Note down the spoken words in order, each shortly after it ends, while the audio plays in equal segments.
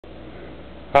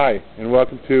Hi, and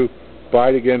welcome to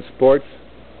Buy It Again Sports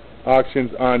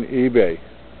Auctions on eBay.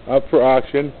 Up for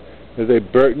auction is a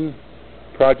Burton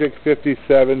Project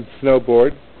 57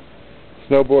 snowboard.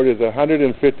 Snowboard is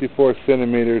 154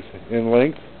 centimeters in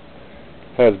length.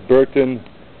 Has Burton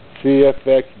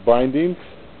CFX bindings.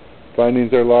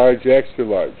 Bindings are large, extra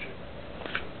large.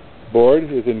 Board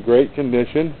is in great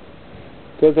condition.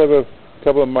 Does have a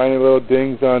couple of minor little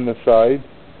dings on the side,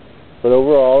 but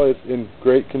overall it's in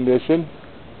great condition.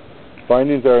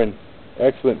 Bindings are in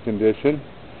excellent condition.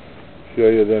 Show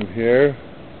you them here.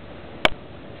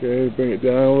 Okay, bring it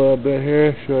down a little bit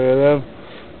here. Show you them.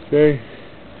 Okay.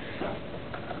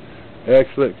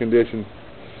 Excellent condition.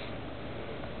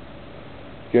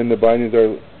 Again, the bindings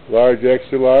are large,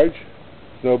 extra large.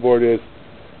 Snowboard is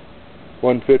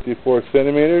 154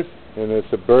 centimeters, and it's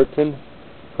a Burton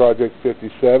Project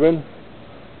 57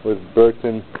 with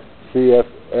Burton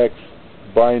CFX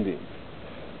bindings.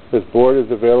 This board is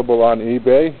available on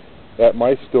eBay at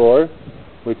my store,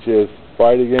 which is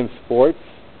Buy It Again Sports.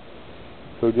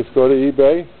 So just go to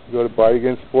eBay, go to Buy It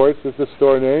Again Sports, is the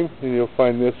store name, and you'll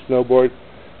find this snowboard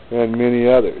and many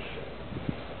others.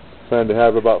 Plan to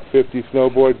have about 50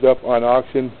 snowboards up on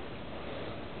auction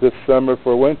this summer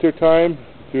for winter time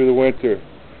through the winter.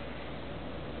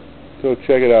 So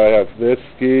check it out. I have this,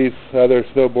 skis, other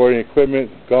snowboarding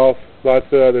equipment, golf, lots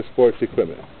of other sports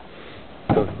equipment.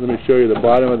 So let me show you the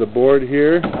bottom of the board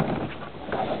here.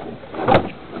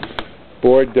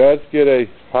 Board does get a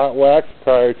hot wax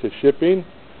prior to shipping,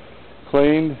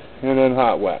 cleaned, and then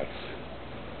hot wax.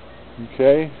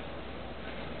 Okay.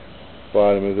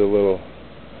 Bottom is a little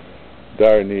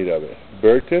dire need of it.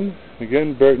 Burton,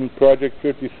 again, Burton Project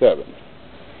 57.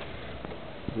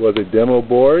 Was a demo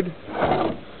board.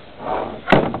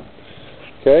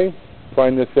 Okay.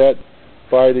 Find this at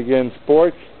Buy It Again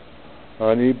Sports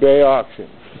on eBay auctions.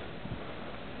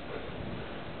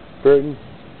 Burton,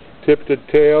 tip to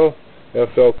tail,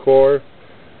 FL core,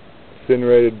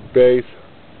 incinerated base,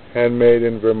 handmade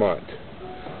in Vermont.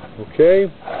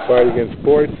 Okay, Buy It Again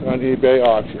Sports on eBay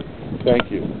auction.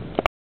 Thank you.